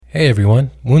Hey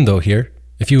everyone, Mundo here.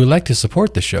 If you would like to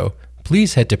support the show,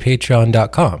 please head to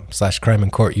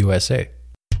patreon.com/crimeandcourtusa.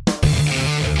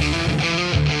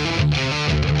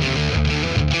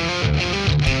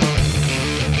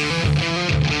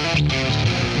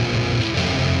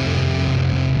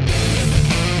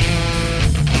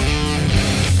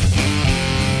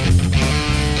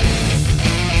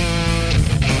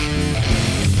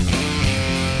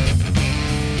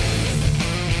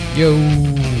 Yo!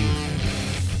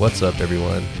 What's up,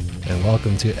 everyone, and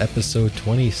welcome to episode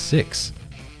 26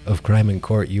 of Crime in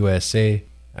Court USA.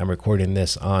 I'm recording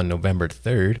this on November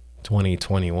 3rd,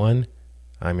 2021.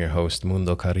 I'm your host,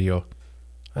 Mundo Carrillo.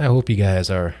 I hope you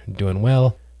guys are doing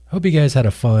well. I hope you guys had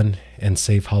a fun and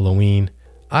safe Halloween.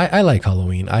 I like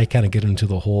Halloween. I kind of get into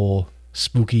the whole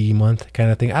spooky month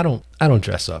kind of thing. I don't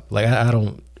dress up. Like I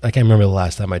can't remember the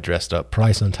last time I dressed up.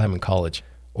 Probably sometime in college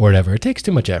or whatever. It takes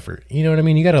too much effort. You know what I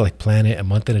mean? You got to like plan it a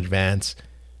month in advance.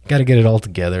 Got to get it all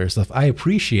together and stuff. I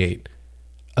appreciate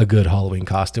a good Halloween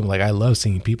costume. Like, I love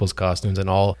seeing people's costumes and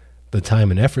all the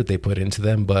time and effort they put into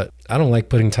them, but I don't like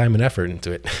putting time and effort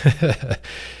into it.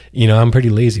 You know, I'm pretty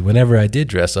lazy. Whenever I did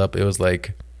dress up, it was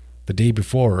like the day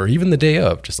before or even the day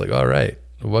of, just like, all right,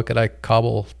 what could I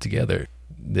cobble together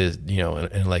this, you know,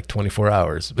 in like 24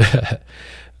 hours?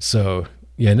 So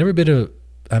yeah,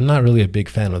 I'm not really a big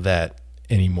fan of that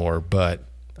anymore, but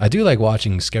I do like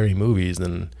watching scary movies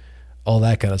and all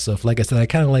that kind of stuff. Like I said, I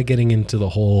kind of like getting into the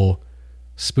whole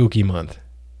spooky month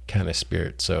kind of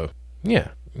spirit. So yeah,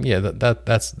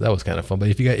 that was kind of fun. But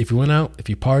if you went out, if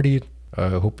you partied, I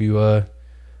hope you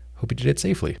did it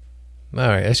safely. All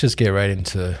right, let's just get right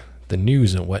into the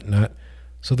news and whatnot.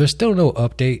 So there's still no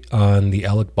update on the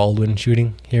Alec Baldwin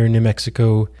shooting here in New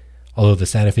Mexico, although the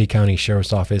Santa Fe County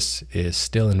Sheriff's Office is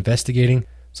still investigating.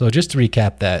 So just to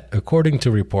recap that, according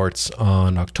to reports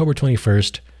on October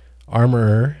 21st,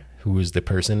 Armorer, who is the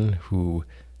person who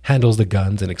handles the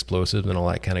guns and explosives and all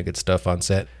that kind of good stuff on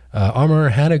set, Armorer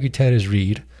Hannah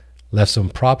Gutierrez-Reed left some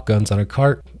prop guns on a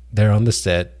cart there on the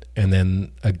set, and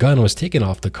then a gun was taken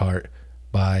off the cart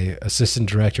by Assistant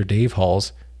Director Dave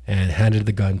Halls and handed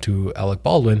the gun to Alec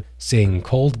Baldwin, saying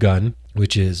cold gun,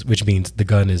 which means the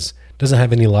gun doesn't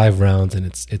have any live rounds and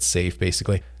it's safe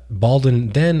basically. Baldwin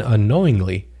then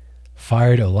unknowingly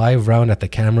fired a live round at the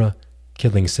camera,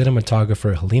 killing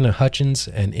cinematographer Helena Hutchins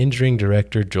and injuring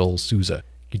director Joel Souza.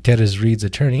 Gutierrez-Reed's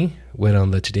attorney went on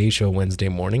the Today Show Wednesday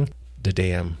morning, the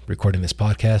day I'm recording this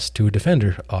podcast, to defend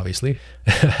her, obviously.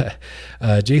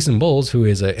 Jason Bowles, who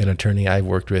is an attorney I've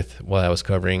worked with while I was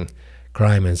covering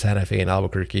crime in Santa Fe and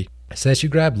Albuquerque, said she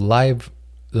grabbed rounds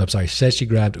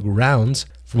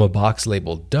from a box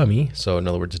labeled dummy, so in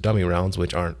other words, dummy rounds,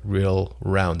 which aren't real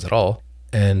rounds at all,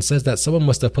 and says that someone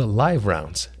must have put live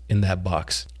rounds in that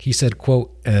box. He said,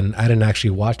 quote, and I didn't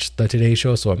actually watch the Today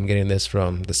Show, so I'm getting this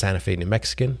from the Santa Fe New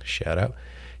Mexican, shout out.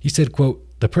 He said, quote,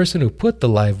 the person who put the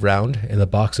live round in the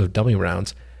box of dummy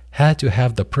rounds had to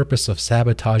have the purpose of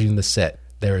sabotaging the set.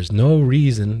 There is no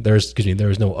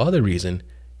other reason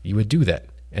you would do that,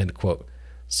 end quote.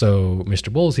 So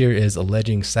Mr. Bowles here is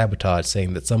alleging sabotage,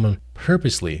 saying that someone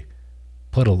purposely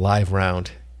put a live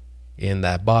round in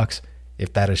that box.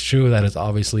 If that is true, that is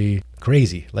obviously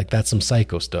crazy. Like, that's some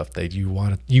psycho stuff that you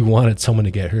wanted someone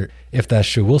to get hurt. If that's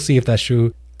true, we'll see if that's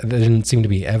true. There didn't seem to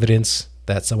be evidence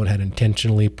that someone had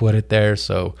intentionally put it there,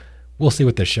 so we'll see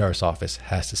what the sheriff's office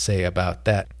has to say about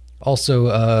that.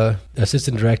 Also,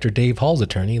 Assistant Director Dave Hall's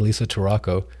attorney, Lisa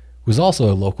Turacco, who's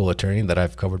also a local attorney that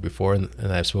I've covered before and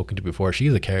I've spoken to before.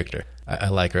 She's a character. I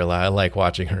like her a lot. I like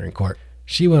watching her in court.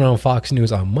 She went on Fox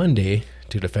News on Monday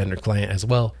to defend her client as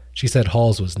well. She said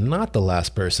Halls was not the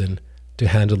last person to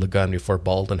handle the gun before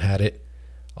Baldwin had it,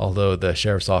 although the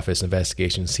sheriff's office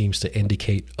investigation seems to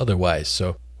indicate otherwise.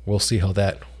 So we'll see how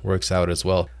that works out as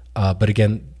well. But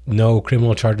again, no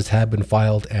criminal charges have been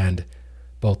filed, and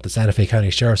both the Santa Fe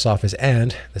County Sheriff's Office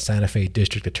and the Santa Fe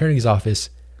District Attorney's Office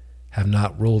have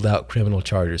not ruled out criminal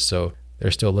charges. So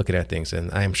they're still looking at things, and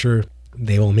I am sure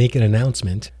they will make an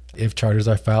announcement if charges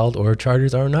are filed or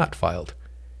charges are not filed.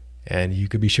 And you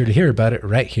could be sure to hear about it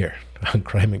right here on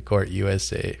Crime in Court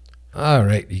USA. All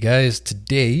right, you guys,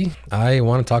 today I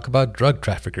want to talk about drug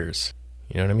traffickers.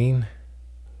 You know what I mean?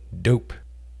 Dope,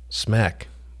 smack,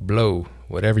 blow,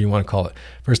 whatever you want to call it.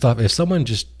 First off, if someone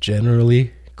just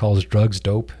generally calls drugs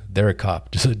dope, they're a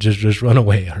cop. Just run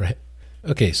away, all right?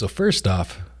 Okay, so first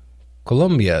off,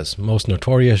 Colombia's most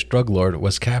notorious drug lord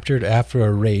was captured after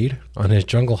a raid on his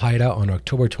jungle hideout on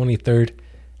October 23rd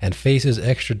and faces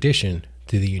extradition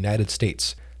to the United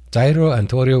States. Jairo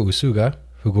Antonio Usuga,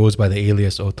 who goes by the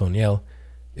alias Otoniel,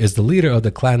 is the leader of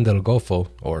the Clan del Golfo,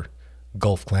 or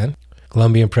Gulf Clan.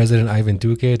 Colombian President Ivan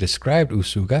Duque described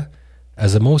Usuga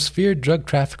as the most feared drug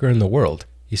trafficker in the world.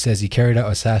 He says he carried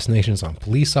out assassinations on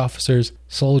police officers,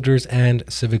 soldiers, and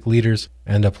civic leaders,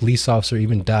 and a police officer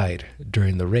even died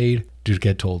during the raid,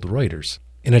 Dutke told Reuters.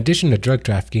 In addition to drug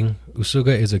trafficking,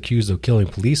 Usuga is accused of killing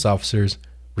police officers,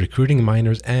 recruiting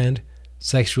minors, and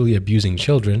sexually abusing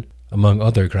children, among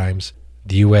other crimes.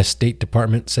 The U.S. State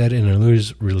Department said in a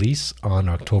news release on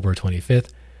October 25th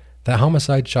that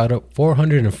homicide shot up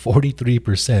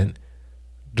 443%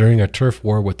 during a turf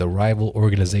war with the rival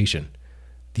organization.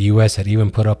 The U.S. had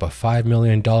even put up a $5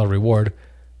 million reward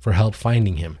for help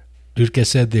finding him. Dutke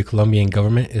said the Colombian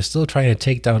government is still trying to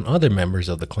take down other members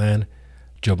of the clan.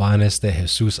 Jobanes de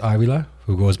Jesus Avila,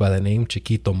 who goes by the name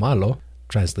Chiquito Malo,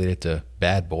 translated to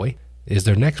bad boy, is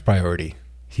their next priority.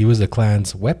 He was the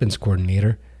clan's weapons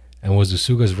coordinator and was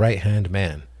Usuga's right-hand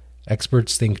man.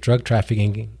 Experts think drug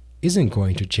trafficking isn't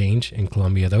going to change in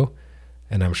Colombia, though,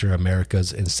 and I'm sure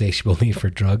America's insatiable need for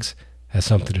drugs has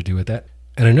something to do with that.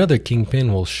 And another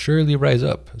kingpin will surely rise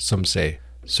up, some say.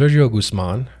 Sergio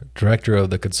Guzman, director of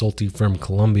the consulting firm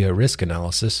Colombia Risk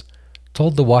Analysis,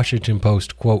 told the Washington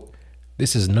Post, quote,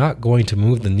 "This is not going to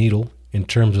move the needle in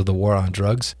terms of the war on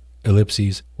drugs.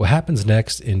 Ellipses. What happens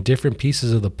next in different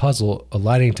pieces of the puzzle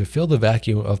aligning to fill the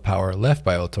vacuum of power left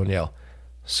by Otoniel.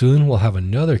 Soon we'll have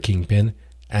another kingpin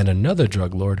and another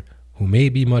drug lord who may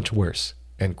be much worse."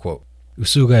 End quote.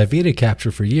 Usuga evaded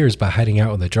capture for years by hiding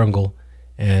out in the jungle,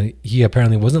 and he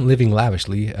apparently wasn't living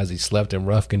lavishly as he slept in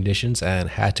rough conditions and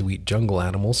had to eat jungle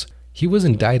animals. He was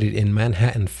indicted in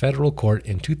Manhattan federal court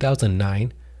in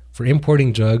 2009 for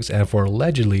importing drugs and for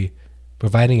allegedly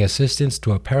providing assistance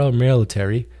to a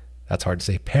paramilitary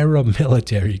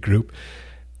group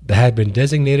that had been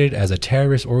designated as a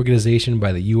terrorist organization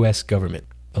by the U.S. government.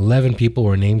 11 people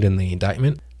were named in the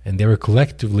indictment, and they were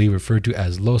collectively referred to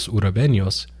as Los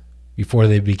Urabeños before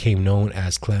they became known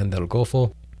as Clan del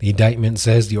Golfo. The indictment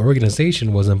says the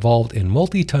organization was involved in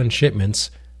multi-ton shipments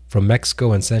from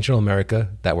Mexico and Central America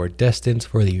that were destined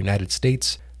for the United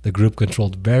States. The group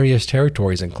controlled various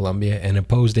territories in Colombia and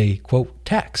imposed a, quote,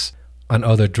 tax on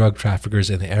other drug traffickers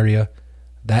in the area.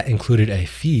 That included a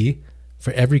fee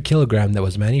for every kilogram that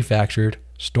was manufactured,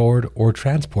 stored, or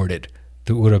transported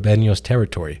through Urabeños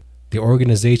territory. The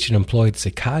organization employed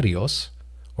sicarios,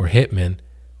 or hitmen,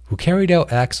 who carried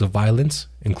out acts of violence,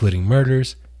 including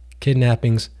murders,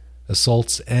 kidnappings,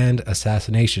 assaults, and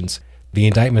assassinations. The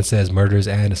indictment says murders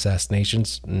and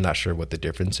assassinations. I'm not sure what the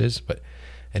difference is, but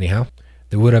anyhow.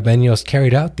 The Urabeños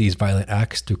carried out these violent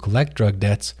acts to collect drug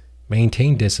debts,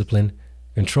 maintain discipline,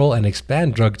 control and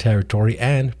expand drug territory,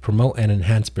 and promote and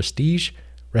enhance prestige,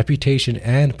 reputation,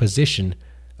 and position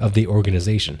of the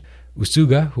organization.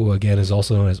 Usuga, who again is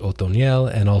also known as Otoniel,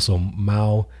 and also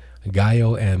Mao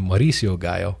Gallo and Mauricio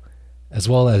Gallo, as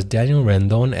well as Daniel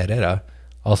Rendon Herrera,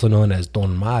 also known as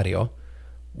Don Mario,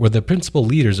 were the principal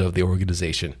leaders of the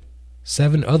organization.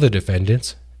 7 other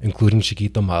defendants, including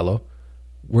Chiquito Malo,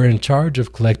 were in charge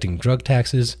of collecting drug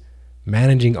taxes,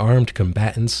 managing armed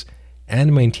combatants,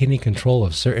 and maintaining control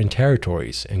of certain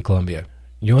territories in Colombia.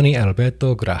 Yoni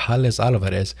Alberto Grajales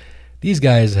Alvarez, these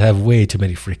guys have way too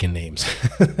many freaking names.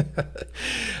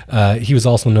 He was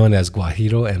also known as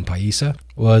Guajiro and Paisa,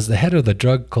 was the head of the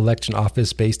drug collection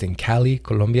office based in Cali,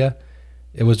 Colombia.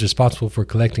 It was responsible for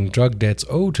collecting drug debts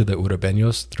owed to the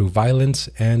Urabeños through violence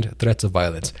and threats of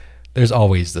violence. There's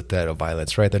always the threat of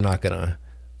violence, right? They're not going to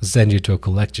send you to a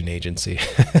collection agency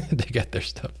to get their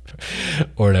stuff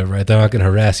or whatever, right? They're not going to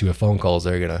harass you with phone calls.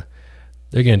 They're going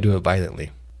to do it violently.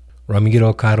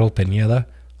 Ramiro Caro Pineda,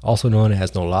 also known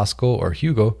as Nolasco or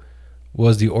Hugo,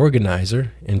 was the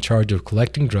organizer in charge of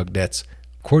collecting drug debts,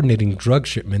 coordinating drug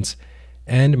shipments,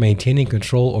 and maintaining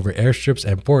control over airstrips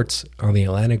and ports on the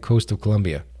Atlantic coast of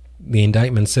Colombia. The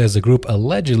indictment says the group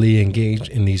allegedly engaged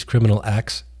in these criminal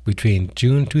acts between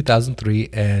June 2003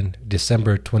 and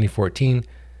December 2014.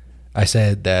 I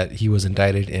said that he was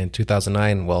indicted in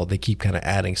 2009. Well, they keep kind of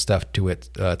adding stuff to it.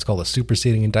 It's called a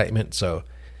superseding indictment. So,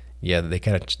 yeah, they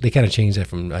kind of changed it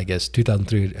from, I guess,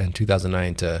 2003 and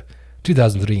 2009 to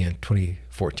 2003 and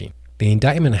 2014. The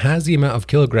indictment has the amount of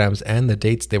kilograms and the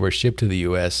dates they were shipped to the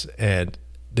U.S. and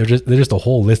they're just a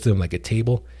whole list of them, like a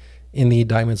table in the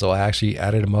indictment. So I actually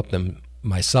added them up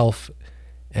myself,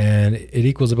 and it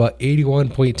equals about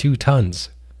 81.2 tons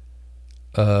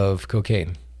of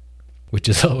cocaine, which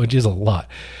is a lot.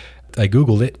 I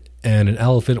Googled it, and an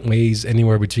elephant weighs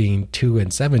anywhere between 2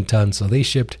 and 7 tons, so they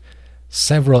shipped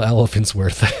several elephants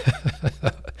worth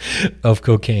of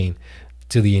cocaine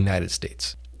to the United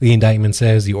States. The indictment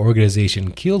says the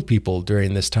organization killed people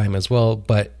during this time as well,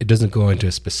 but it doesn't go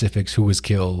into specifics who was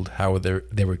killed, how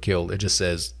they were killed. It just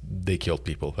says they killed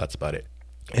people. That's about it.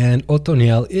 And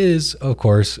Otoniel is, of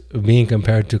course, being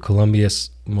compared to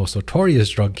Colombia's most notorious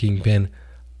drug kingpin,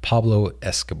 Pablo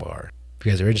Escobar. If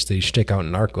you guys are interested, you should check out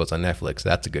Narcos on Netflix.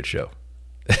 That's a good show.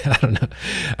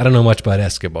 I don't know much about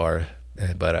Escobar,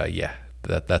 but yeah,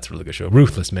 that's a really good show.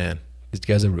 Ruthless, man. These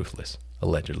guys are ruthless,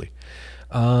 allegedly.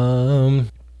 I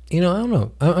don't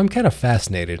know. I'm kind of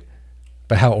fascinated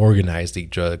by how organized the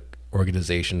drug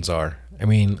organizations are. I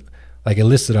mean, like it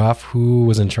listed off who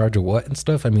was in charge of what and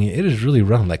stuff. I mean, it is really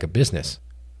run like a business.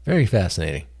 Very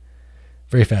fascinating.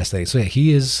 Very fascinating. So yeah,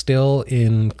 he is still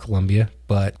in Colombia,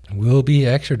 but will be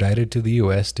extradited to the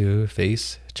U.S. to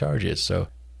face charges. So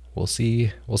we'll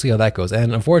see how that goes.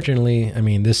 And unfortunately, I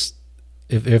mean, this,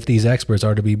 if these experts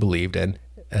are to be believed, and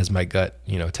as my gut,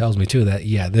 tells me too, that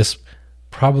yeah, this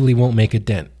probably won't make a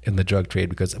dent in the drug trade,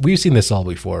 because we've seen this all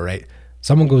before, right?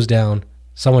 Someone goes down,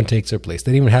 someone takes their place.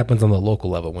 That even happens on the local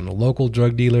level. When a local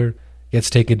drug dealer gets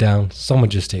taken down, someone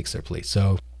just takes their place.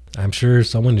 So I'm sure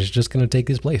someone is just going to take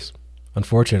his place,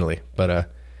 unfortunately. But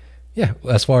yeah,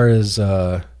 as far as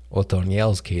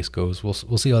Otoniel's case goes, we'll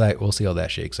see how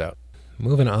that shakes out.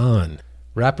 Moving on,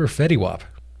 rapper Fetty Wap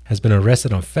has been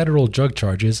arrested on federal drug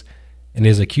charges and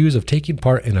is accused of taking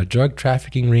part in a drug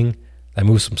trafficking ring that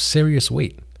moves some serious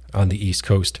weight on the East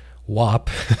Coast. Wap,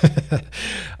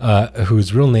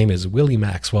 whose real name is Willie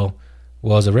Maxwell,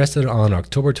 was arrested on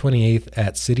October 28th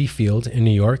at Citi Field in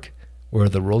New York, where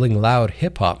the Rolling Loud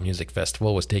Hip Hop Music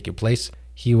Festival was taking place.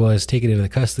 He was taken into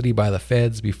custody by the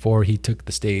feds before he took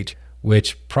the stage,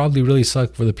 which probably really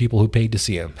sucked for the people who paid to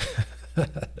see him.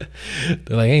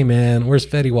 They're like, hey man, where's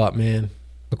Fetty Wap, man?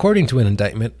 According to an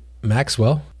indictment,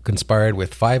 Maxwell conspired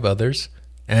with 5 others: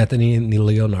 Anthony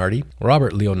Leonardi,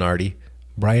 Robert Leonardi,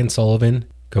 Brian Sullivan,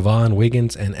 Kevon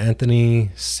Wiggins, and Anthony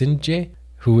Sinje,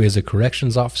 who is a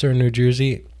corrections officer in New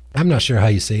Jersey. I'm not sure how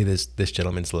you say this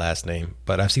gentleman's last name,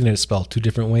 but I've seen it spelled 2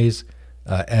 different ways,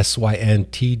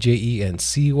 Syntje and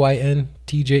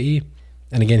Cyntje.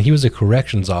 And again, he was a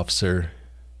corrections officer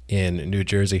in New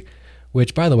Jersey,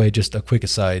 which, by the way, just a quick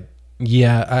aside,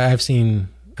 yeah, I've seen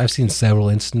several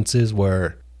instances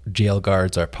where jail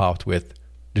guards are popped with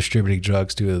distributing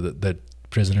drugs to the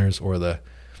prisoners or the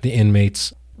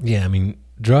inmates. Yeah, I mean,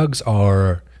 drugs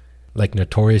are like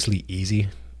notoriously easy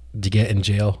to get in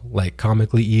jail, like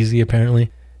comically easy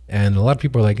apparently. And a lot of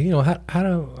people are like,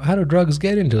 how do drugs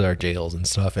get into our jails and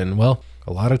stuff? And well,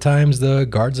 a lot of times the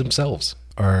guards themselves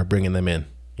are bringing them in,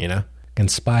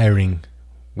 conspiring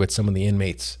with some of the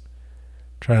inmates,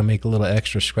 trying to make a little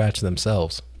extra scratch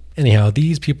themselves. Anyhow,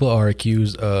 these people are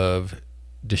accused of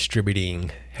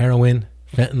distributing heroin,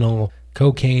 fentanyl,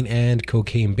 cocaine, and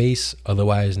cocaine base,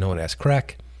 otherwise known as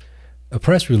crack. A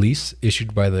press release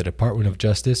issued by the Department of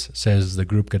Justice says the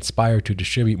group conspired to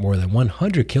distribute more than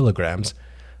 100 kilograms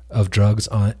of drugs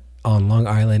on Long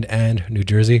Island and New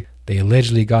Jersey. They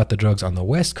allegedly got the drugs on the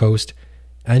West Coast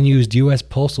and used U.S.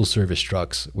 Postal Service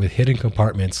trucks with hidden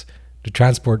compartments to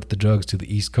transport the drugs to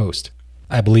the East Coast.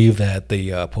 I believe that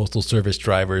the Postal Service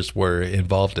drivers were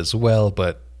involved as well,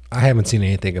 but I haven't seen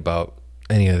anything about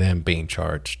any of them being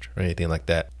charged or anything like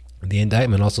that. The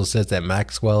indictment also says that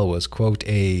Maxwell was, quote,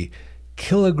 a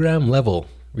kilogram level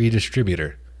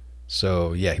redistributor.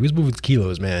 So yeah, he was moving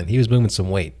kilos, man. He was moving some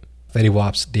weight. Fetty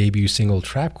Wap's debut single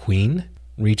Trap Queen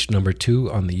reached number 2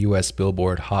 on the US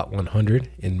Billboard Hot 100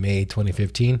 in May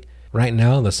 2015. Right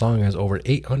now, the song has over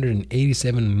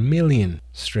 887 million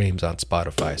streams on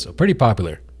Spotify, so pretty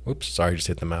popular. Oops, sorry, just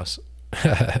hit the mouse.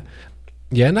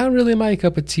 Yeah, not really my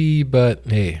cup of tea, but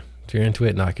hey, if you're into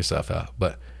it, knock yourself out.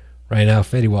 But right now,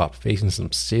 Fetty Wap facing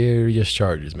some serious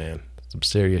charges, man. Some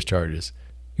serious charges.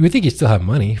 You would think he'd still have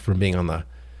money from being on the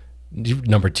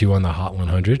number 2 on the Hot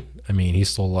 100. I mean, he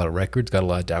sold a lot of records, got a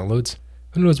lot of downloads.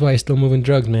 Who knows why he's still moving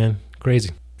drugs, man?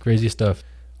 Crazy stuff.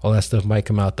 All that stuff might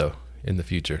come out, though, in the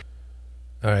future.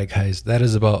 All right, guys, that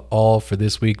is about all for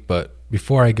this week. But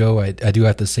before I go, I do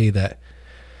have to say that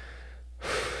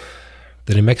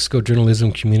the New Mexico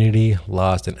journalism community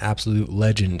lost an absolute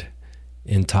legend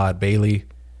in Todd Bailey.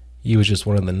 He was just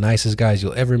one of the nicest guys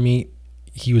you'll ever meet.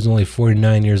 He was only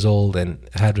 49 years old and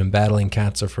had been battling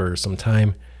cancer for some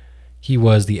time. He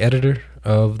was the editor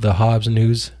of the Hobbs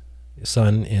News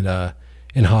Sun in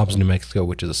Hobbs, New Mexico,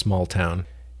 which is a small town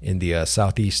in the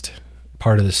southeast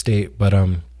part of the state. But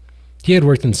he had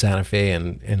worked in Santa Fe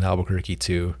and in Albuquerque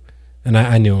too, and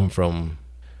I knew him from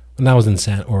when I was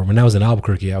in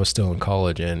Albuquerque. I was still in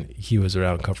college, and he was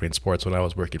around covering sports when I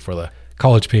was working for the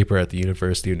college paper at the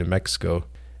University of New Mexico.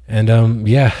 And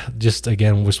yeah, just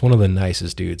again, was one of the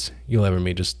nicest dudes you'll ever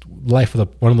meet. Just one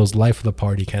of those life of the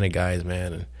party kind of guys,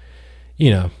 man. And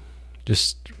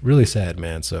just really sad,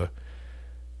 man. So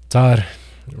Todd,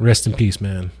 rest in peace,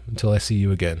 man. Until I see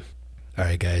you again. All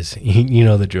right, guys, you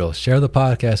know the drill. Share the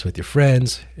podcast with your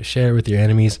friends, share it with your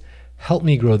enemies. Help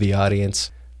me grow the audience.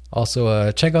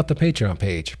 Also, check out the Patreon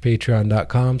page,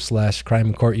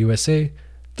 patreon.com/crimeandcourtusa.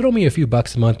 Throw me a few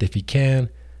bucks a month if you can.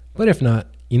 But if not,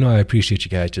 you know I appreciate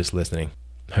you guys just listening.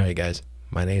 All right, guys,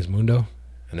 my name's Mundo,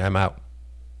 and I'm out.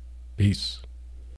 Peace.